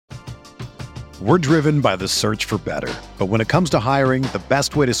We're driven by the search for better. But when it comes to hiring, the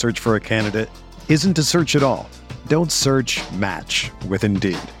best way to search for a candidate isn't to search at all. Don't search, match with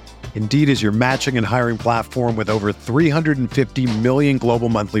Indeed. Indeed is your matching and hiring platform with over 350 million global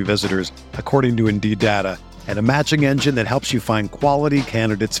monthly visitors, according to Indeed data, and a matching engine that helps you find quality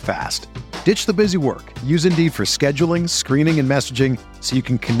candidates fast. Ditch the busy work. Use Indeed for scheduling, screening, and messaging so you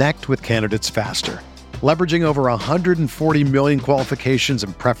can connect with candidates faster. Leveraging over 140 million qualifications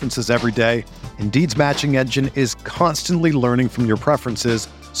and preferences every day, Indeed's matching engine is constantly learning from your preferences,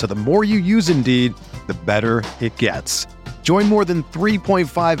 so the more you use Indeed, the better it gets. Join more than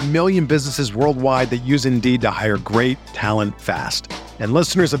 3.5 million businesses worldwide that use Indeed to hire great talent fast. And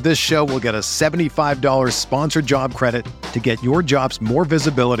listeners of this show will get a $75 sponsored job credit to get your jobs more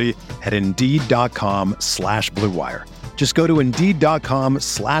visibility at Indeed.com/Blue Wire. Just go to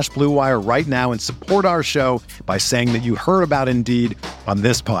Indeed.com/Blue Wire right now and support our show by saying that you heard about Indeed on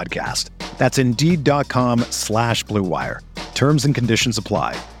this podcast. That's Indeed.com/Blue Wire. Terms and conditions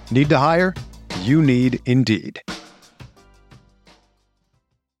apply. Need to hire? You need Indeed.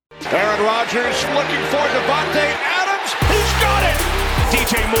 Aaron Rodgers looking for Devontae Adams. He's got it.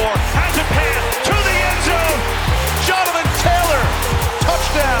 DJ Moore has a pass to the end zone. Jonathan Taylor,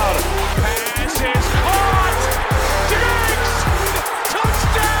 touchdown. Pass is caught. Diggs,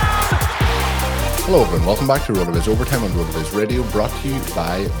 touchdown. Hello everyone, welcome back to RotoViz Overtime on RotoViz Radio, brought to you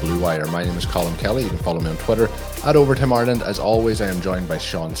by Blue Wire. My name is Colin Kelly. You can follow me on Twitter at Overtime Ireland. As always, I am joined by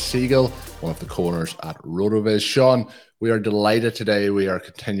Sean Siegel, one of the co-owners at RotoViz. Sean, we are delighted today. We are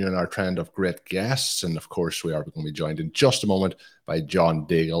continuing our trend of great guests. And of course, we are going to be joined in just a moment by John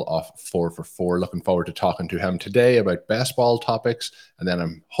Daigle of 4 for 4. Looking forward to talking to him today about best ball topics. And then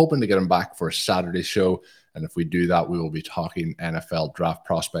I'm hoping to get him back for a Saturday show. And if we do that, we will be talking NFL draft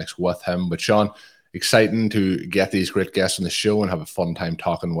prospects with him. But Sean, exciting to get these great guests on the show and have a fun time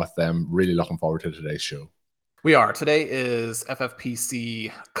talking with them. Really looking forward to today's show. We are. Today is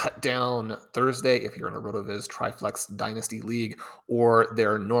FFPC Cut Down Thursday. If you're in a RotoViz Triflex Dynasty League or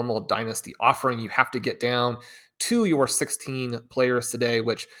their normal Dynasty offering, you have to get down to your 16 players today,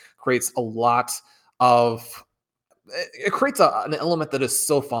 which creates a lot of, it creates an element that is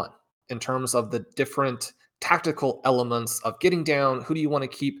so fun in terms of the different tactical elements of getting down. Who do you want to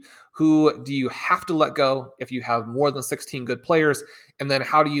keep? Who do you have to let go if you have more than 16 good players? And then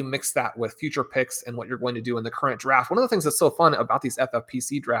how do you mix that with future picks and what you're going to do in the current draft? One of the things that's so fun about these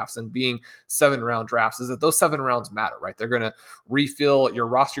FFPC drafts and being 7-round drafts is that those 7 rounds matter, right? They're going to refill your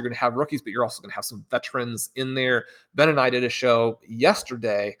roster. You're going to have rookies, but you're also going to have some veterans in there. Ben and I did a show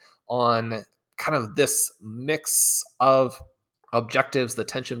yesterday on kind of this mix of objectives, the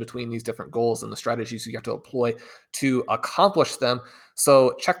tension between these different goals and the strategies you have to employ to accomplish them.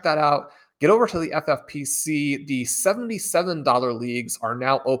 So check that out. Get over to the FFPC. The $77 leagues are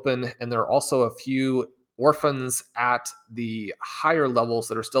now open, and there are also a few orphans at the higher levels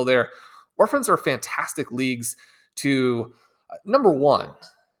that are still there. Orphans are fantastic leagues to, number one,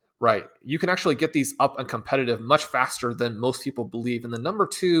 right, you can actually get these up and competitive much faster than most people believe. And then number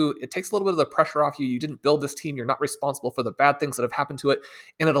two, it takes a little bit of the pressure off you. You didn't build this team. You're not responsible for the bad things that have happened to it.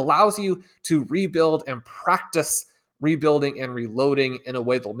 And it allows you to rebuild and practice rebuilding and reloading in a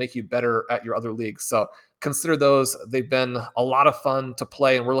way that'll make you better at your other leagues. So consider those. They've been a lot of fun to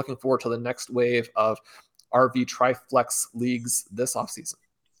play, and we're looking forward to the next wave of RV Triflex leagues this offseason.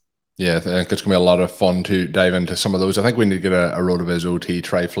 Yeah, I think it's going to be a lot of fun to dive into some of those. I think we need to get a RotoViz OT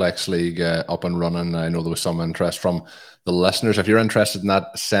Triflex League up and running. I know there was some interest from the listeners. If you're interested in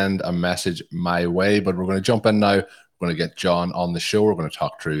that, send a message my way. But we're going to jump in now. We're going to get John on the show. We're going to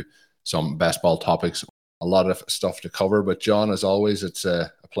talk through some best ball topics. A lot of stuff to cover. But John, as always, it's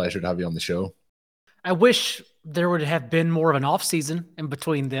a pleasure to have you on the show. I wish there would have been more of an off season in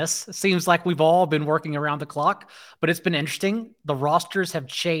between this. It seems like we've all been working around the clock, but it's been interesting. The rosters have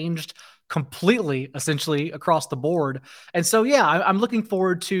changed completely, essentially across the board. And so, yeah, I'm looking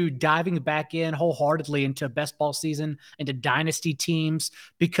forward to diving back in wholeheartedly into best ball season, into dynasty teams,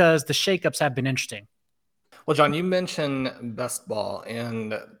 because the shakeups have been interesting. Well, John, you mentioned best ball,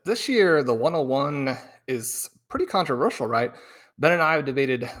 and this year the 101 is pretty controversial, right? Ben and I have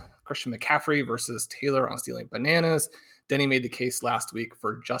debated Christian McCaffrey versus Taylor on stealing bananas. Denny made the case last week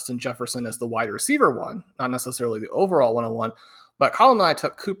for Justin Jefferson as the wide receiver one, not necessarily the overall 101. But Colin and I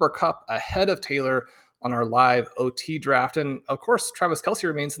took Cooper Kupp ahead of Taylor on our live OT draft. And of course, Travis Kelce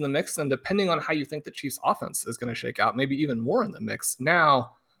remains in the mix. And depending on how you think the Chiefs offense is going to shake out, maybe even more in the mix.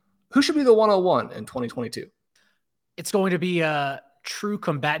 Now, who should be the 101 in 2022? It's going to be a true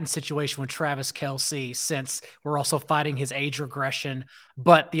combatant situation with Travis Kelce, since we're also fighting his age regression,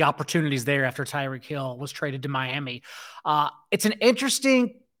 but the opportunity's there after Tyreek Hill was traded to Miami. It's an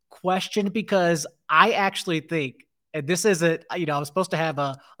interesting question because I actually think, and this isn't, I'm supposed to have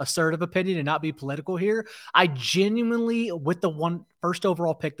a assertive opinion and not be political here. I genuinely, with the first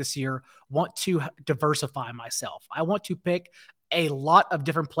overall pick this year, want to diversify myself. I want to pick a lot of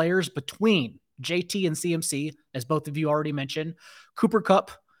different players between JT and CMC, as both of you already mentioned. Cooper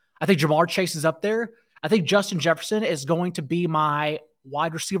Kupp, I think Jamar Chase is up there. I think Justin Jefferson is going to be my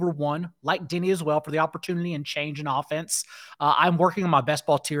wide receiver 1, like Denny as well, for the opportunity and change in offense. I'm working on my best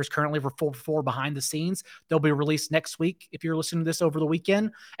ball tiers currently for 4 behind the scenes. They'll be released next week if you're listening to this over the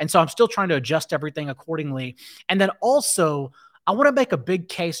weekend. And so I'm still trying to adjust everything accordingly. And then also, I want to make a big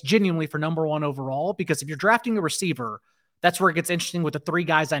case genuinely for number 1 overall, because if you're drafting a receiver, that's where it gets interesting with the 3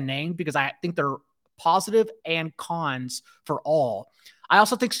 guys I named, because I think they're positive and cons for all. I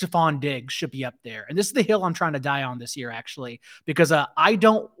also think Stephon Diggs should be up there. And this is the hill I'm trying to die on this year, actually, because I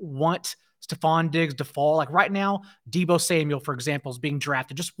don't want Stephon Diggs to fall. Like right now, Deebo Samuel, for example, is being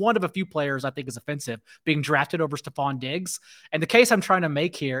drafted. Just one of a few players I think is offensive being drafted over Stephon Diggs. And the case I'm trying to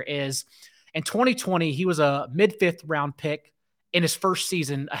make here is in 2020, he was a mid-5th round pick in his first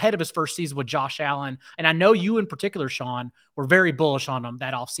season, ahead of his first season with Josh Allen. And I know you in particular, Sean, were very bullish on him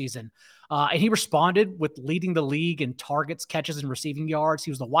that offseason. And he responded with leading the league in targets, catches, and receiving yards.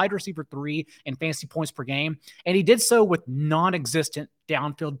 He was the wide receiver 3 in fantasy points per game. And he did so with non-existent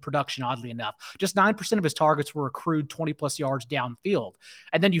downfield production, oddly enough. Just 9% of his targets were accrued 20-plus yards downfield.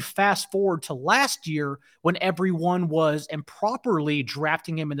 And then you fast forward to last year when everyone was improperly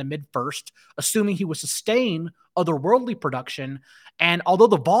drafting him in the mid-first, assuming he would sustain otherworldly production. And although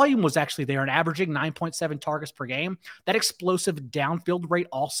the volume was actually there and averaging 9.7 targets per game, that explosive downfield rate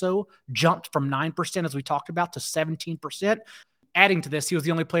also jumped from 9%, as we talked about, to 17%. Adding to this, he was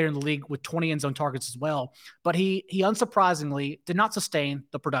the only player in the league with 20 end zone targets as well. But he unsurprisingly did not sustain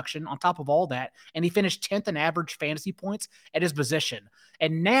the production on top of all that. And he finished 10th in average fantasy points at his position.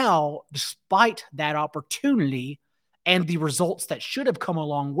 And now, despite that opportunity and the results that should have come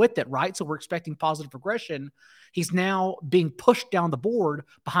along with it, right? So we're expecting positive progression. He's now being pushed down the board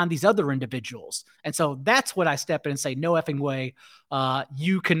behind these other individuals. And so that's when I step in and say, no effing way.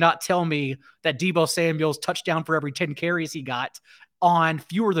 You cannot tell me that Deebo Samuel's touchdown for every 10 carries he got on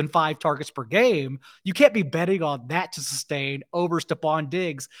fewer than 5 targets per game. You can't be betting on that to sustain over Stephon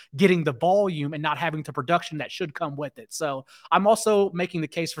Diggs getting the volume and not having the production that should come with it. So I'm also making the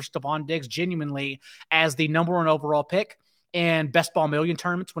case for Stephon Diggs genuinely as the number 1 overall pick in Best Ball Million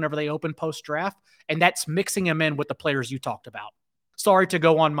tournaments whenever they open post-draft. And that's mixing him in with the players you talked about. Sorry to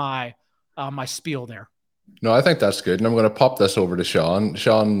go on my spiel there. No, I think that's good. And I'm going to pop this over to Sean.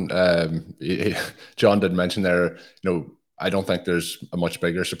 Sean, John did mention there, I don't think there's a much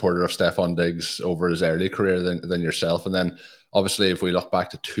bigger supporter of Stephon Diggs over his early career than yourself. And then obviously if we look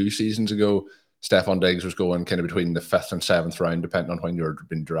back to 2 seasons ago, Stephon Diggs was going kind of between the 5th and 7th round, depending on when you were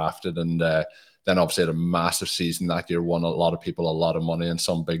being drafted. And then obviously had a massive season that year, won a lot of people a lot of money in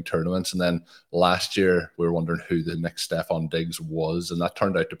some big tournaments. And then last year we were wondering who the next Stephon Diggs was. And that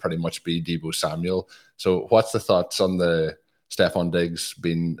turned out to pretty much be Deebo Samuel. So what's the thoughts on the Stephon Diggs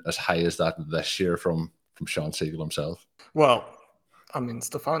being as high as that this year from Sean Siegel himself? Well, I mean,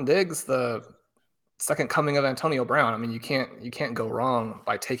 Stephon Diggs, the second coming of Antonio Brown. I mean, you can't go wrong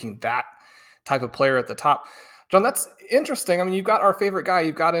by taking that type of player at the top. John, that's interesting. I mean, you've got our favorite guy.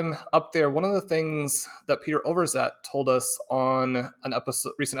 You've got him up there. One of the things that Peter Overzet told us on an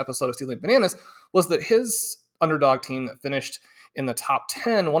recent episode of Stealing Bananas was that his underdog team that finished in the top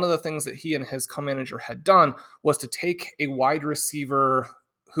 10, one of the things that he and his co-manager had done was to take a wide receiver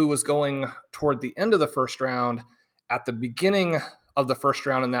who was going toward the end of the first round at the beginning of the first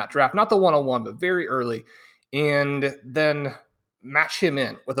round in that draft, not the 101, but very early, and then match him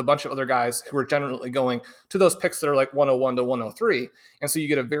in with a bunch of other guys who are generally going to those picks that are like 101 to 103. And so you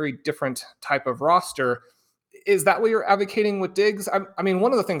get a very different type of roster. Is that what you're advocating with Diggs? I mean,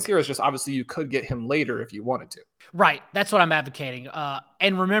 one of the things here is just obviously you could get him later if you wanted to. Right. That's what I'm advocating.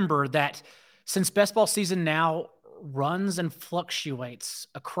 And remember that since best ball season now runs and fluctuates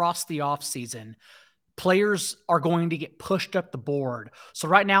across the offseason, players are going to get pushed up the board. So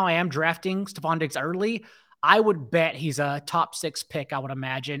right now I am drafting Stephon Diggs early. I would bet he's a top 6 pick, I would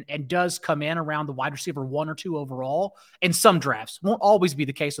imagine, and does come in around the wide receiver 1 or 2 overall in some drafts. Won't always be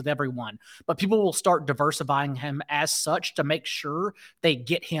the case with everyone, but people will start diversifying him as such to make sure they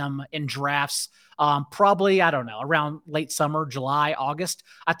get him in drafts. Probably, I don't know, around late summer, July, August.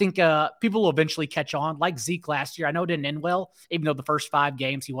 I think people will eventually catch on, like Zeke last year. I know it didn't end well, even though the first 5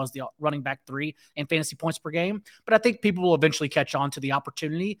 games he was the running back 3 in fantasy points per game. But I think people will eventually catch on to the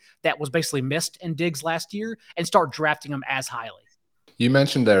opportunity that was basically missed in Diggs last year and start drafting him as highly. You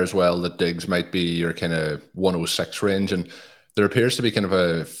mentioned there as well that Diggs might be your kind of 106 range. And There appears to be kind of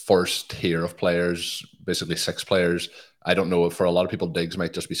a first tier of players, basically 6 players. I don't know if for a lot of people, Diggs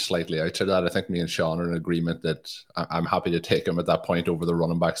might just be slightly outside that. I think me and Sean are in agreement that I'm happy to take him at that point over the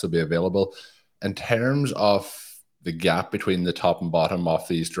running backs that'll be available. In terms of the gap between the top and bottom of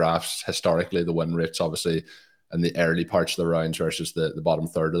these drafts, historically, the win rates, obviously, in the early parts of the rounds versus the bottom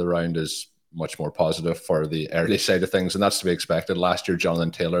third of the round is much more positive for the early side of things, and that's to be expected. Last year,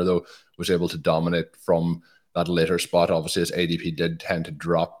 Jonathan Taylor, though, was able to dominate from that later spot. Obviously, his ADP did tend to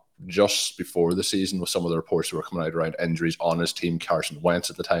drop just before the season with some of the reports that were coming out around injuries on his team. Carson Wentz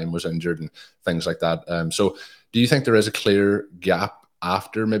at the time was injured and things like that. So do you think there is a clear gap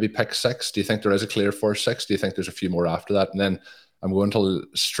after maybe pick 6? Do you think there is a clear first 6? Do you think there's a few more after that? And then I'm going to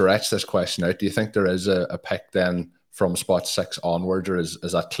stretch this question out. Do you think there is a pick then from spot 6 onwards, or is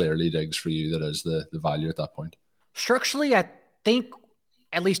that clearly Diggs for you that is the value at that point? Structurally, I think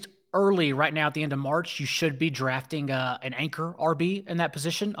at least early right now at the end of March, you should be drafting an anchor RB in that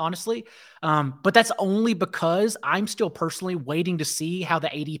position, honestly. But that's only because I'm still personally waiting to see how the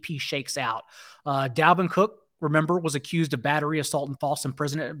ADP shakes out. Dalvin Cook, remember, was accused of battery, assault, and false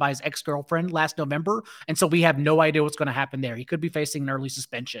imprisonment by his ex-girlfriend last November. And so we have no idea what's going to happen there. He could be facing an early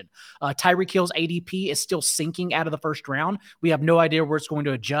suspension. Tyreek Hill's ADP is still sinking out of the first round. We have no idea where it's going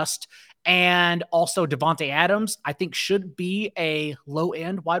to adjust. And also Devontae Adams, I think, should be a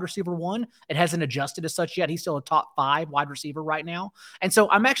low-end wide receiver 1. It hasn't adjusted as such yet. He's still a top 5 wide receiver right now. And so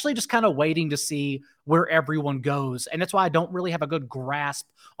I'm actually just kind of waiting to see where everyone goes. And that's why I don't really have a good grasp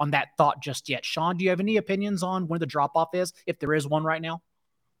on that thought just yet. Sean, do you have any opinions on when the drop-off is, if there is one right now?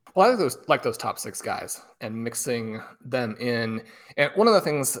 Well, I like those top 6 guys and mixing them in. And one of the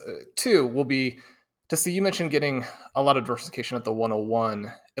things, too, will be to see, you mentioned getting a lot of diversification at the 101.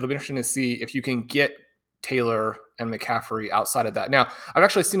 It'll be interesting to see if you can get Taylor and McCaffrey outside of that. Now, I've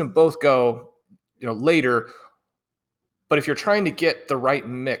actually seen them both go, later. But if you're trying to get the right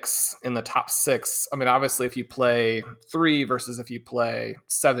mix in the top 6, I mean, obviously, if you play 3 versus if you play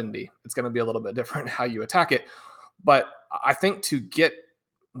 70, it's going to be a little bit different how you attack it. But I think to get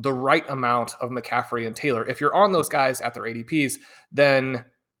the right amount of McCaffrey and Taylor, if you're on those guys at their ADPs, then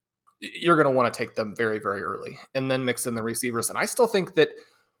you're going to want to take them very, very early and then mix in the receivers. And I still think that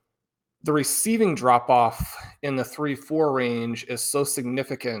the receiving drop-off in the 3-4 range is so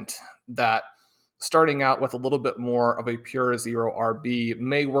significant that starting out with a little bit more of a pure 0 RB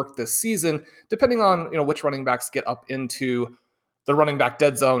may work this season, depending on which running backs get up into the running back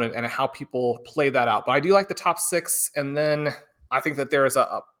dead zone and how people play that out. But I do like the top 6, and then I think that there is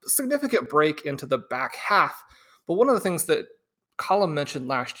a significant break into the back half. But one of the things that Colin mentioned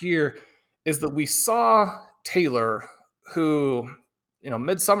last year is that we saw Taylor, who,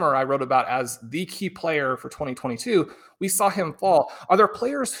 midsummer I wrote about as the key player for 2022. We saw him fall. Are there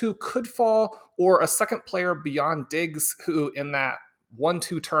players who could fall, or a second player beyond Diggs who in that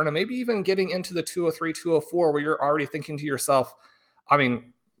 1-2 turn, and maybe even getting into the 203, 204, where you're already thinking to yourself, I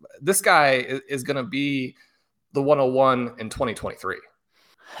mean, this guy is going to be the 101 in 2023?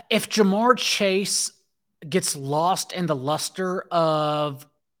 If Jamar Chase gets lost in the luster of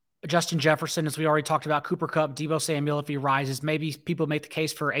Justin Jefferson, as we already talked about, Cooper Kupp, Deebo Samuel, if he rises, maybe people make the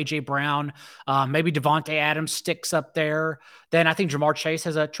case for A.J. Brown, maybe Devontae Adams sticks up there, then I think Jamar Chase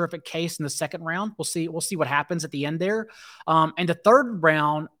has a terrific case in the second round. We'll see what happens at the end there. And the third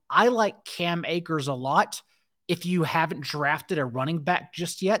round, I like Cam Akers a lot if you haven't drafted a running back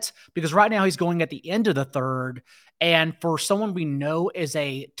just yet, because right now he's going at the end of the third. And for someone we know is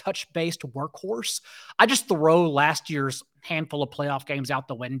a touch-based workhorse, I just throw last year's handful of playoff games out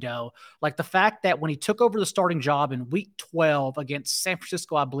the window. Like the fact that when he took over the starting job in week 12 against San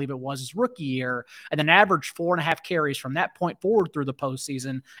Francisco, I believe it was his rookie year, and then averaged 4.5 carries from that point forward through the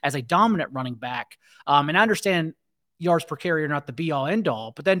postseason as a dominant running back. And I understand yards per carry are not the be all end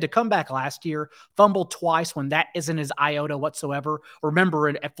all, but then to come back last year, fumbled twice when that isn't his iota whatsoever. Remember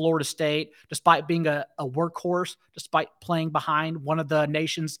at Florida State, despite being a workhorse, despite playing behind one of the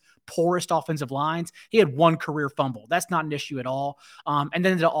nation's poorest offensive lines, he had 1 career fumble. That's not an issue at all. And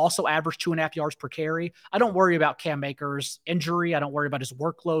then to also average 2.5 yards per carry. I don't worry about Cam Akers' injury. I don't worry about his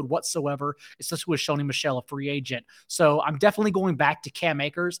workload whatsoever. It's just with Sony Michel, a free agent. So I'm definitely going back to Cam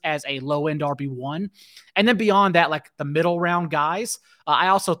Akers as a low-end RB1. And then beyond that, like the middle round guys, I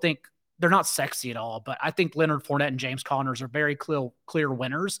also think they're not sexy at all, but I think Leonard Fournette and James Connors are very clear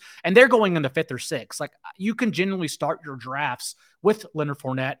winners, and they're going in the 5th or 6th. Like you can genuinely start your drafts with Leonard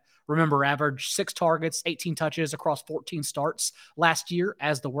Fournette. Remember, average 6 targets, 18 touches across 14 starts last year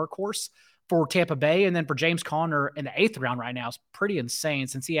as the workhorse for Tampa Bay. And then for James Conner in the 8th round right now is pretty insane,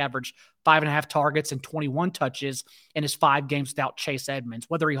 since he averaged 5.5 targets and 21 touches in his 5 games without Chase Edmonds.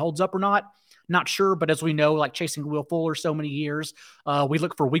 Whether he holds up or not, Not sure, but as we know, like chasing Will Fuller so many years, we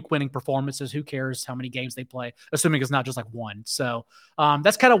look for week-winning performances. Who cares how many games they play, assuming it's not just like one. So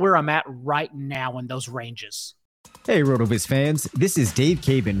that's kind of where I'm at right now in those ranges. Hey, RotoViz fans, this is Dave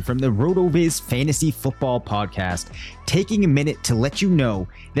Cabin from the RotoViz Fantasy Football Podcast, taking a minute to let you know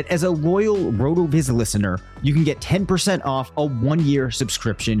that as a loyal RotoViz listener, you can get 10% off a one-year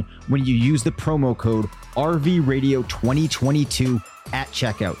subscription when you use the promo code RVRadio2022 at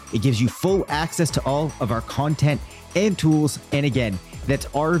checkout. It gives you full access to all of our content and tools, and again, that's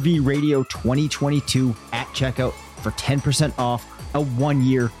RVRadio2022 at checkout for 10% off a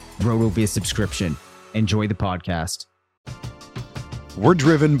one-year RotoViz subscription. Enjoy the podcast. We're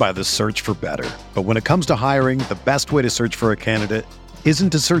driven by the search for better. But when it comes to hiring, the best way to search for a candidate isn't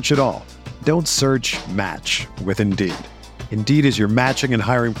to search at all. Don't search, match with Indeed. Indeed is your matching and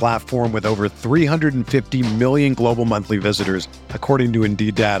hiring platform with over 350 million global monthly visitors, according to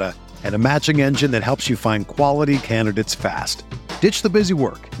Indeed data, and a matching engine that helps you find quality candidates fast. Ditch the busy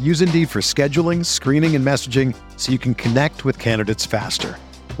work. Use Indeed for scheduling, screening, and messaging so you can connect with candidates faster.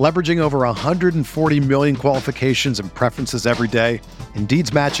 Leveraging over 140 million qualifications and preferences every day,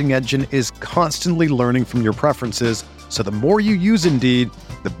 Indeed's matching engine is constantly learning from your preferences, so the more you use Indeed,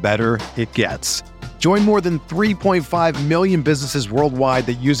 the better it gets. Join more than 3.5 million businesses worldwide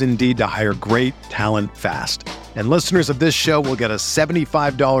that use Indeed to hire great talent fast. And listeners of this show will get a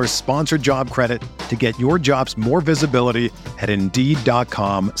 $75 sponsored job credit to get your jobs more visibility at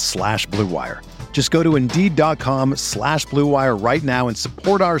Indeed.com/Blue Wire. Just go to Indeed.com/Blue Wire right now and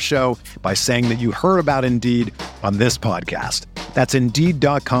support our show by saying that you heard about Indeed on this podcast. That's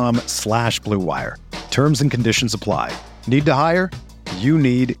Indeed.com/Blue Wire. Terms and conditions apply. Need to hire? You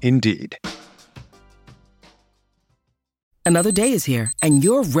need Indeed. Another day is here, and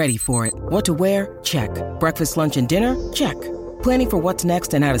you're ready for it. What to wear? Check. Breakfast, lunch, and dinner? Check. Planning for what's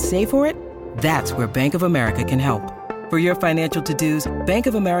next and how to save for it? That's where Bank of America can help. For your financial to-dos, Bank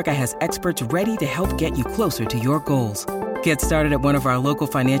of America has experts ready to help get you closer to your goals. Get started at one of our local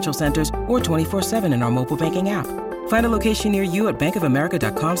financial centers or 24/7 in our mobile banking app. Find a location near you at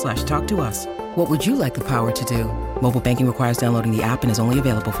bankofamerica.com/talktous. What would you like the power to do? Mobile banking requires downloading the app and is only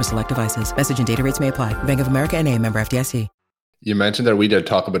available for select devices. Message and data rates may apply. Bank of America NA, member FDIC. You mentioned that we did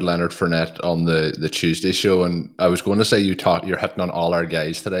talk about Leonard Fournette on the Tuesday show, and I was going to say you're hitting on all our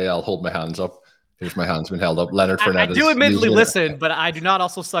guys today. I'll hold my hands up. Here's my hand's been held up. Leonard Fournette. I do admittedly listen, but I do not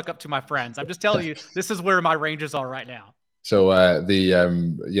also suck up to my friends. I'm just telling you, this is where my ranges are right now. So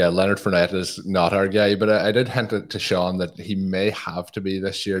Leonard Fournette is not our guy, but I did hint it to Sean that he may have to be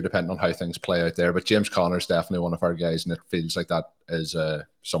this year, depending on how things play out there. But James Conner is definitely one of our guys, and it feels like that is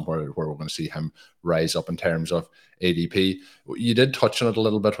somewhere where we're going to see him rise up in terms of ADP. You did touch on it a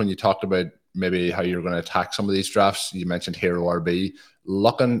little bit when you talked about maybe how you're going to attack some of these drafts. You mentioned Hero RB.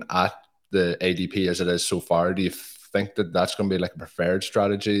 Looking at the ADP as it is so far, do you think that that's going to be like a preferred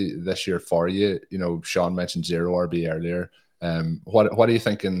strategy this year for you? You know, Sean mentioned zero RB earlier. What are you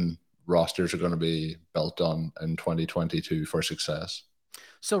thinking rosters are going to be built on in 2022 for success?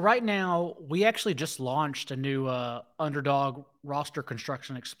 So right now, we actually just launched a new Underdog roster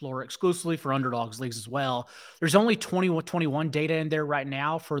construction explorer exclusively for Underdogs leagues as well. There's only 2021 data in there right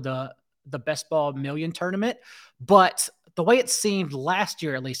now for the Best Ball Million tournament, but the way it seemed last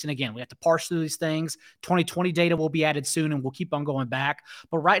year, at least, and again, we have to parse through these things. 2020 data will be added soon, and we'll keep on going back.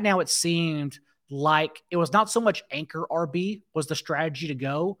 But right now, it seemed like it was not so much anchor RB was the strategy to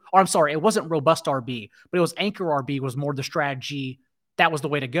go. Or I'm sorry, it wasn't robust RB, but it was anchor RB was more the strategy. That was the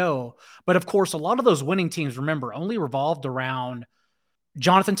way to go. But of course, a lot of those winning teams, remember, only revolved around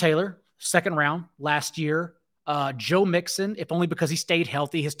Jonathan Taylor, second round last year. Joe Mixon, if only because he stayed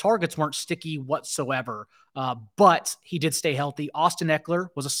healthy. His targets weren't sticky whatsoever, but he did stay healthy. Austin Eckler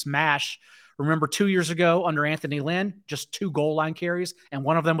was a smash. Remember 2 years ago under Anthony Lynn, just 2 goal line carries, and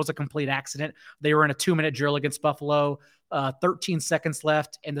one of them was a complete accident. They were in a 2-minute drill against Buffalo, 13 seconds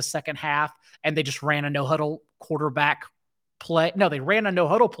left in the second half, and they just ran a no-huddle quarterback play. No, they ran a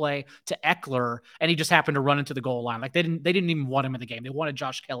no-huddle play to Eckler, and he just happened to run into the goal line. Like they didn't even want him in the game. They wanted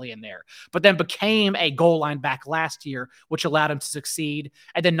Josh Kelly in there, but then became a goal line back last year, which allowed him to succeed.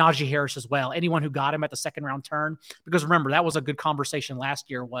 And then Najee Harris as well. Anyone who got him at the second round turn, because remember, that was a good conversation last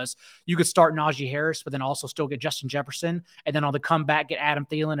year, was you could start Najee Harris, but then also still get Justin Jefferson. And then on the comeback, get Adam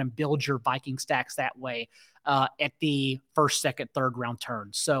Thielen and build your Viking stacks that way at the first, second, third round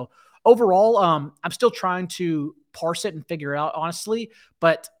turns. So overall, I'm still trying to parse it and figure it out, honestly.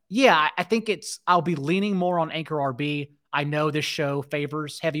 But yeah, I think I'll be leaning more on anchor RB. I know this show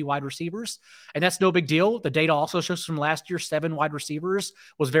favors heavy wide receivers, and that's no big deal. The data also shows from last year, 7 wide receivers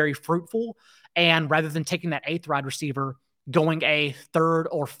was very fruitful. And rather than taking that 8th wide receiver, going a 3rd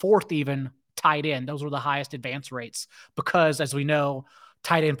or 4th even tight end. Those were the highest advance rates because, as we know,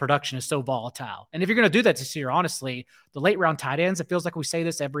 tight end production is so volatile. And if you're going to do that this year, honestly, the late round tight ends, it feels like we say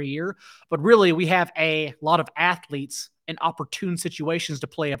this every year, but really we have a lot of athletes in opportune situations to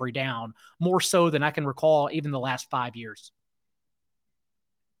play every down, more so than I can recall even the last 5 years.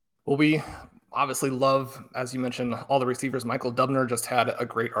 Well, we obviously love, as you mentioned, all the receivers. Michael Dubner just had a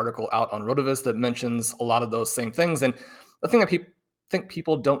great article out on RotoViz that mentions a lot of those same things. And the thing that think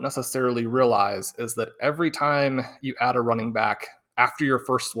people don't necessarily realize is that every time you add a running back after your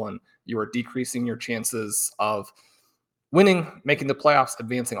first one, you are decreasing your chances of winning, making the playoffs,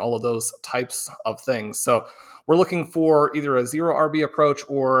 advancing, all of those types of things. So we're looking for either a zero RB approach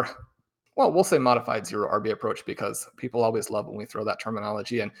or, well, we'll say modified zero RB approach because people always love when we throw that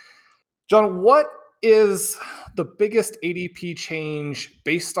terminology in. John, what is the biggest ADP change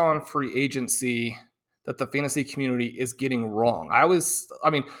based on free agency that the fantasy community is getting wrong?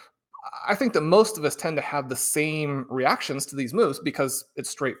 I think that most of us tend to have the same reactions to these moves because it's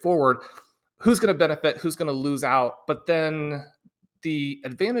straightforward. Who's going to benefit? Who's going to lose out? But then the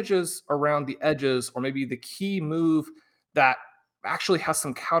advantages around the edges, or maybe the key move that actually has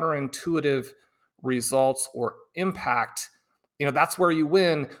some counterintuitive results or impact, that's where you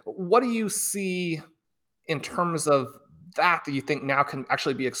win. What do you see in terms of that you think now can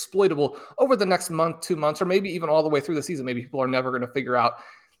actually be exploitable over the next month, 2 months, or maybe even all the way through the season? Maybe people are never going to figure out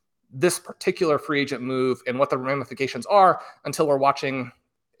this particular free agent move and what the ramifications are until we're watching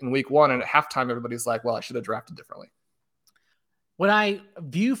in week one, and at halftime, everybody's like, well, I should have drafted differently. When I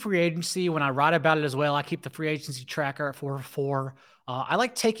view free agency, when I write about it as well, I keep the free agency tracker at 4-4. I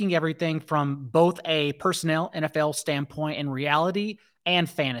like taking everything from both a personnel NFL standpoint and reality and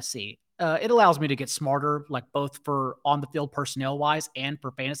fantasy. It allows me to get smarter, like both for on the field personnel wise and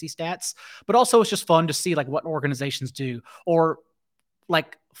for fantasy stats, but also it's just fun to see like what organizations do, or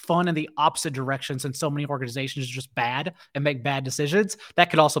like fun in the opposite direction, since so many organizations are just bad and make bad decisions. That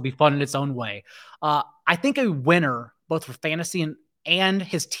could also be fun in its own way. I think a winner, both for fantasy and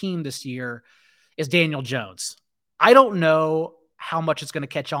his team this year, is Daniel Jones. I don't know how much it's going to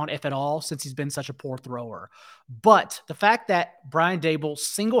catch on, if at all, since he's been such a poor thrower. But the fact that Brian Daboll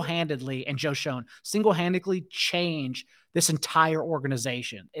single-handedly and Joe Schoen single-handedly changed this entire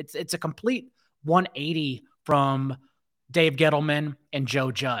organization. It's a complete 180 from Dave Gettleman and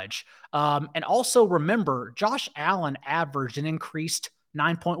Joe Judge. And also remember, Josh Allen averaged an increased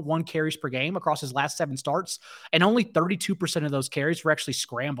 9.1 carries per game across his last 7 starts, and only 32% of those carries were actually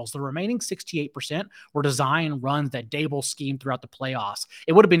scrambles. The remaining 68% were design runs that Daboll schemed throughout the playoffs.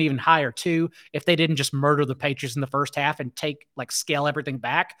 It would have been even higher too if they didn't just murder the Patriots in the first half and scale everything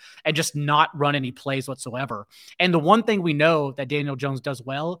back and just not run any plays whatsoever. And the one thing we know that Daniel Jones does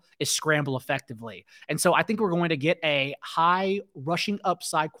well is scramble effectively. And so I think we're going to get a high rushing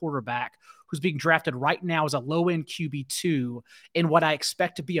upside quarterback who's being drafted right now as a low-end QB2 in what I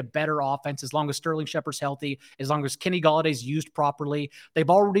expect to be a better offense as long as Sterling Shepard's healthy, as long as Kenny Galladay's used properly. They've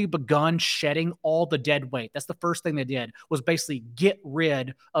already begun shedding all the dead weight. That's the first thing they did, was basically get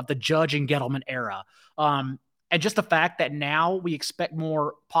rid of the Judge and Gettleman era. And just the fact that now we expect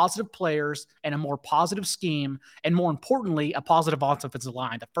more positive players and a more positive scheme, and more importantly, a positive offensive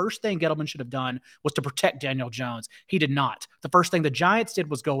line. The first thing Gettleman should have done was to protect Daniel Jones. He did not. The first thing the Giants did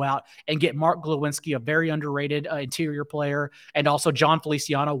was go out and get Mark Glowinski, a very underrated interior player, and also John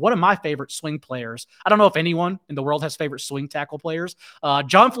Feliciano, one of my favorite swing players. I don't know if anyone in the world has favorite swing tackle players.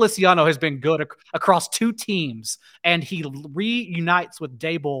 John Feliciano has been good across 2 teams, and he reunites with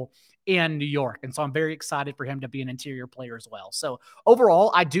Daboll in New York. And so I'm very excited for him to be an interior player as well. So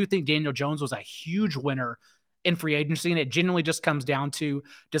overall, I do think Daniel Jones was a huge winner in free agency, and it genuinely just comes down to,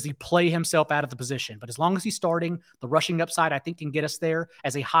 does he play himself out of the position? But as long as he's starting, the rushing upside, I think, can get us there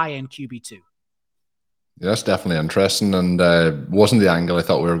as a high-end QB2. Yeah, that's definitely interesting, and wasn't the angle I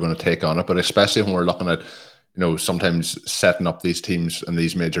thought we were going to take on it, but especially when we're looking at, sometimes setting up these teams in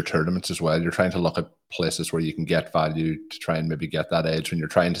these major tournaments as well. You're trying to look at places where you can get value to try and maybe get that edge when you're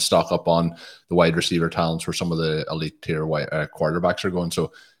trying to stock up on the wide receiver talents where some of the elite tier quarterbacks are going.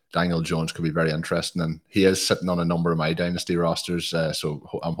 So Daniel Jones could be very interesting, and he is sitting on a number of my dynasty rosters.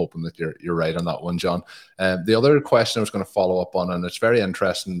 So I'm hoping that you're right on that one, John. The other question I was going to follow up on, and it's very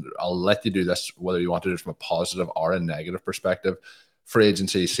interesting, I'll let you do this whether you want to do it from a positive or a negative perspective. Free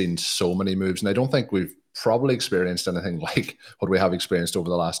agency has seen so many moves, and I don't think we've probably experienced anything like what we have experienced over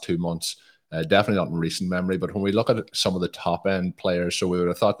the last 2 months. Definitely not in recent memory, but when we look at some of the top end players, so we would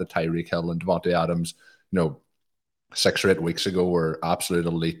have thought that Tyreek Hill and Devontae Adams, 6 or 8 weeks ago, were absolute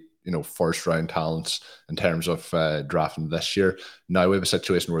elite first round talents in terms of drafting this year. Now we have a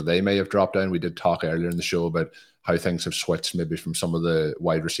situation where they may have dropped down. We did talk earlier in the show about how things have switched maybe from some of the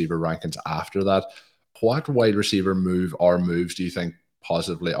wide receiver rankings after that. What wide receiver moves do you think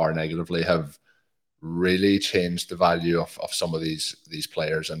positively or negatively have really changed the value of some of these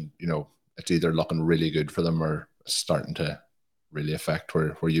players? And, it's either looking really good for them or starting to really affect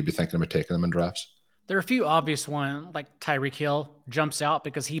where you'd be thinking about taking them in drafts? There are a few obvious ones, like Tyreek Hill jumps out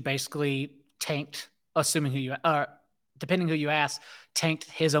because he basically tanked, depending who you ask, tanked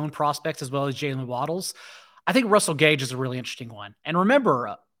his own prospects as well as Jalen Waddle's. I think Russell Gage is a really interesting one. And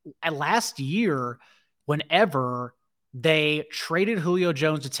remember, last year, whenever they traded Julio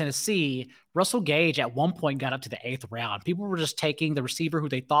Jones to Tennessee, Russell Gage at one point got up to the 8th round. People were just taking the receiver who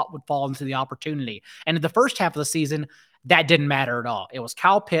they thought would fall into the opportunity. And in the first half of the season, that didn't matter at all. It was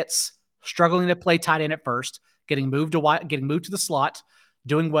Kyle Pitts struggling to play tight end at first, getting moved to the slot,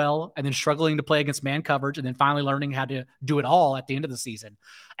 doing well, and then struggling to play against man coverage, and then finally learning how to do it all at the end of the season.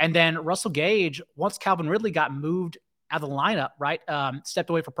 And then Russell Gage, once Calvin Ridley got moved out of the lineup, stepped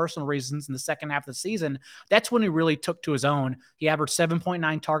away for personal reasons in the second half of the season, that's when he really took to his own. He averaged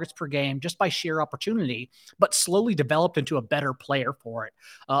 7.9 targets per game just by sheer opportunity, but slowly developed into a better player for it.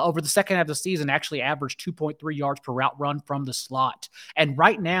 Over the second half of the season, actually averaged 2.3 yards per route run from the slot. And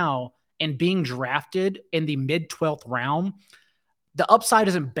right now, in being drafted in the mid-12th round, the upside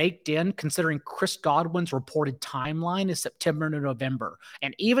isn't baked in considering Chris Godwin's reported timeline is September to November.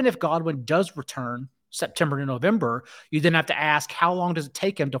 And even if Godwin does return September to November, you then have to ask, how long does it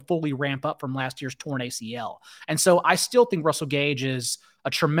take him to fully ramp up from last year's torn ACL? And so I still think Russell Gage is a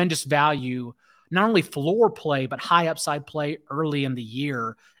tremendous value, not only floor play, but high upside play early in the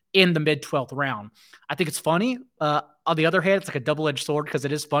year in the mid-12th round. I think it's funny. On the other hand, it's like a double-edged sword because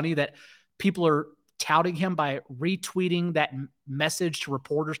it is funny that people are touting him by retweeting that message to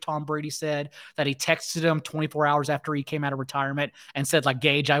reporters Tom Brady said that he texted him 24 hours after he came out of retirement and said, like,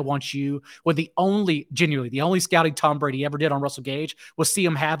 Gage, I want you. When the only scouting Tom Brady ever did on Russell Gage was see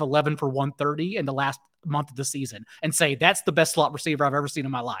him have 11 for 130 in the last month of the season and say, that's the best slot receiver I've ever seen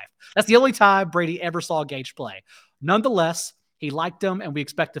in my life. That's the only time Brady ever saw Gage play. Nonetheless, he liked him, and we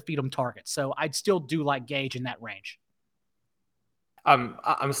expect to feed him targets. So I'd still do like Gage in that range. I'm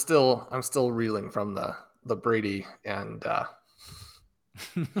still reeling from the Brady and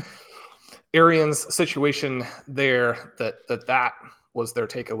Arians situation there. That was their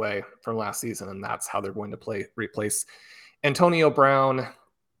takeaway from last season, and that's how they're going to replace Antonio Brown.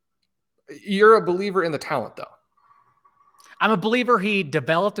 You're a believer in the talent, though. I'm a believer he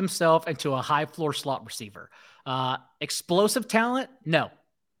developed himself into a high floor slot receiver. Explosive talent, no.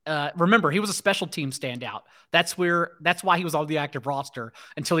 Remember, he was a special team standout. That's why he was on the active roster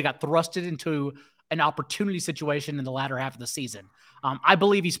until he got thrusted into an opportunity situation in the latter half of the season. I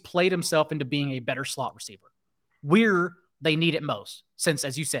believe he's played himself into being a better slot receiver where they need it most, since,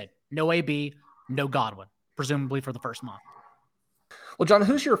 as you said, no AB, no Godwin, presumably for the first month. Well, John,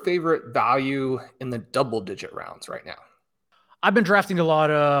 who's your favorite value in the double-digit rounds right now? I've been drafting a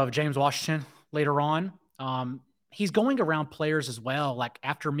lot of James Washington later on. He's going around players as well, like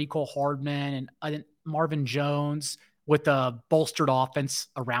after Mecole Hardman and Marvin Jones with a bolstered offense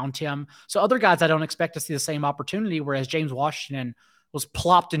around him. So other guys I don't expect to see the same opportunity, whereas James Washington was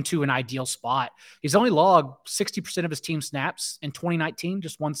plopped into an ideal spot. He's only logged 60% of his team snaps in 2019,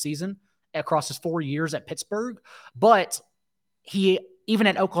 just one season across his 4 years at Pittsburgh. But he, even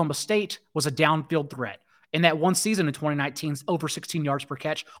at Oklahoma State, was a downfield threat. In that one season in 2019, over 16 yards per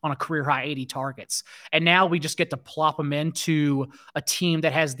catch on a career-high 80 targets. And now we just get to plop him into a team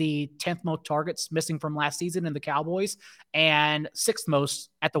that has the 10th most targets missing from last season in the Cowboys and 6th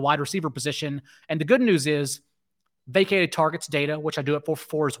most at the wide receiver position. And the good news is vacated targets data, which I do it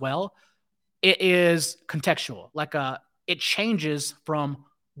for as well, it is contextual. It changes from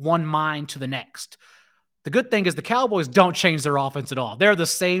one mind to the next. The good thing is the Cowboys don't change their offense at all. They're the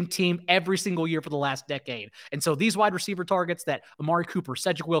same team every single year for the last decade. And so these wide receiver targets that Amari Cooper,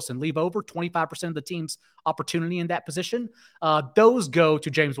 Cedric Wilson leave over 25% of the team's opportunity in that position, those go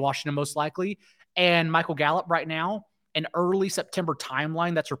to James Washington most likely. And Michael Gallup right now, an early September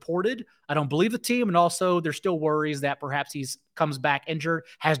timeline that's reported. I don't believe the team. And also there's still worries that perhaps he's comes back injured,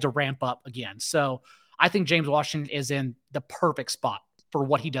 has to ramp up again. So I think James Washington is in the perfect spot for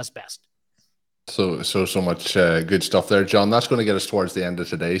what he does best. So much good stuff there, John. That's going to get us towards the end of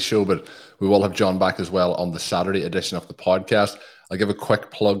today's show, but we will have John back as well on the Saturday edition of the podcast. I'll give a quick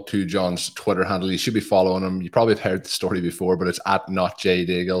plug to John's Twitter handle. You should be following him. You probably have heard the story before, but it's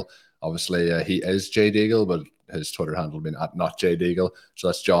 @NotJDaigle. Obviously, he is Jay Deagle, but his Twitter handle being at NotJDeagle. So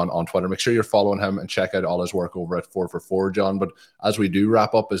that's John on Twitter. Make sure you're following him and check out all his work over at 4for4, John. But as we do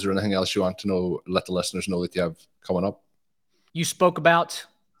wrap up, is there anything else you want to know, let the listeners know that you have coming up? You spoke about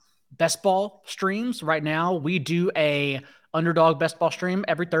best ball streams. Right now, we do a Underdog best ball stream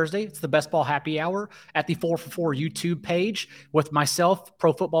every Thursday. It's the Best Ball Happy Hour at the 4for4 YouTube page with myself,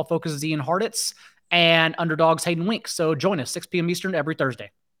 Pro Football Focus Ian Hartitz, and Underdog's Hayden Wink. So join us 6 p.m. Eastern every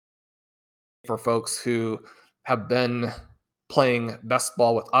Thursday. For folks who have been playing best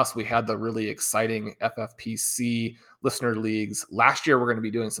ball with us, we had the really exciting FFPC listener leagues. Last year, we're going to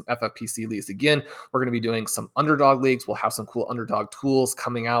be doing some FFPC leagues again. We're going to be doing some Underdog leagues. We'll have some cool Underdog tools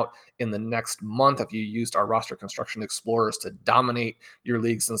coming out in the next month. If you used our roster construction explorers to dominate your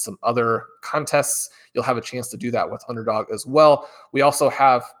leagues in some other contests, you'll have a chance to do that with Underdog as well. We also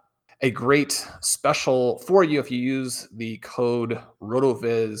have a great special for you if you use the code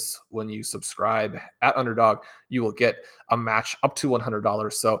RotoViz when you subscribe at Underdog. You will get a match up to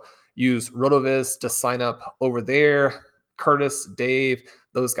 $100. So use RotoViz to sign up over there. Curtis, Dave,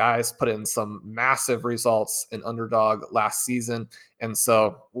 those guys put in some massive results in Underdog last season. And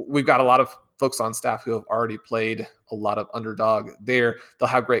so we've got a lot of folks on staff who have already played a lot of Underdog there. They'll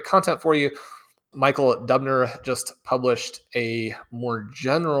have great content for you. Michael Dubner just published a more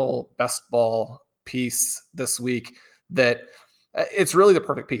general best ball piece this week that it's really the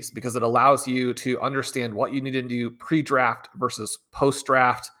perfect piece because it allows you to understand what you need to do pre-draft versus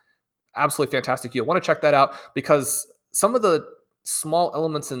post-draft. Absolutely fantastic. You'll want to check that out because some of the small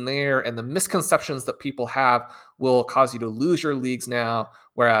elements in there and the misconceptions that people have will cause you to lose your leagues now,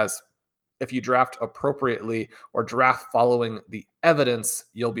 whereas if you draft appropriately or draft following the evidence,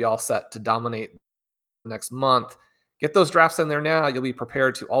 you'll be all set to dominate next month. Get those drafts in there now. You'll be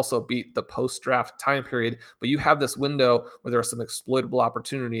prepared to also beat the post-draft time period, but you have this window where there are some exploitable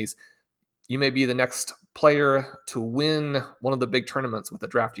opportunities. You may be the next player to win one of the big tournaments with the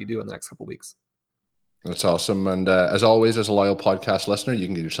draft you do in the next couple of weeks. That's awesome. And as always, as a loyal podcast listener, you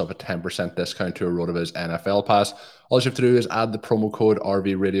can get yourself a 10% discount to a RotoViz NFL pass. All you have to do is add the promo code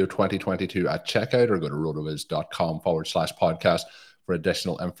RVRadio2022 at checkout or go to rotoviz.com/podcast for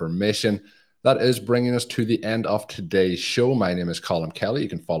additional information. That is bringing us to the end of today's show. My name is Colin Kelly. You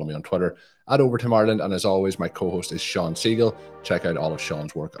can follow me on Twitter at Overtime Ireland. And as always, my co-host is Sean Siegel. Check out all of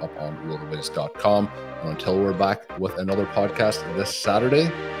Sean's work up on rotoviz.com. And until we're back with another podcast this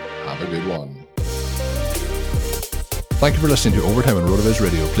Saturday, have a good one. Thank you for listening to Overtime on RotoViz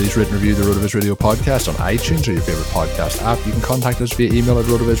Radio. Please rate and review the RotoViz Radio podcast on iTunes or your favorite podcast app. You can contact us via email at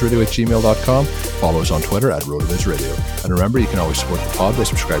rotovizradio@gmail.com. Follow us on Twitter at RotoViz Radio. And remember, you can always support the pod by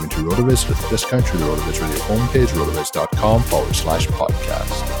subscribing to RotoViz with a discount through the RotoViz Radio homepage,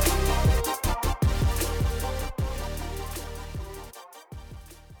 rotoviz.com/podcast.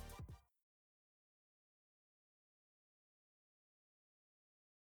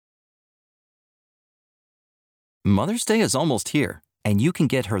 Mother's Day is almost here, and you can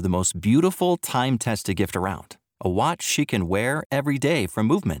get her the most beautiful time-tested gift around, a watch she can wear every day from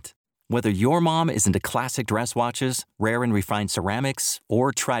Movement. Whether your mom is into classic dress watches, rare and refined ceramics,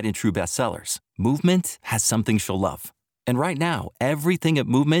 or tried-and-true bestsellers, Movement has something she'll love. And right now, everything at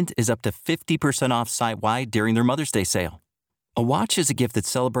Movement is up to 50% off site-wide during their Mother's Day sale. A watch is a gift that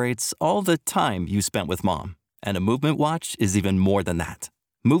celebrates all the time you spent with mom, and a Movement watch is even more than that.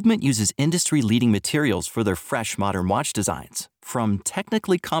 Movement uses industry-leading materials for their fresh, modern watch designs, from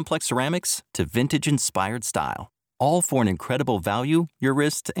technically complex ceramics to vintage-inspired style, all for an incredible value your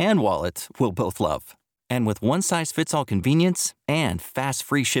wrist and wallet will both love. And with one-size-fits-all convenience and fast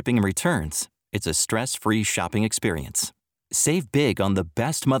free shipping and returns, it's a stress-free shopping experience. Save big on the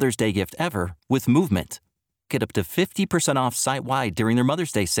best Mother's Day gift ever with Movement. Get up to 50% off site-wide during their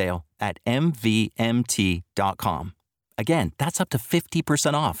Mother's Day sale at mvmt.com. Again, that's up to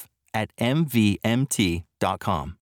 50% off at mvmt.com.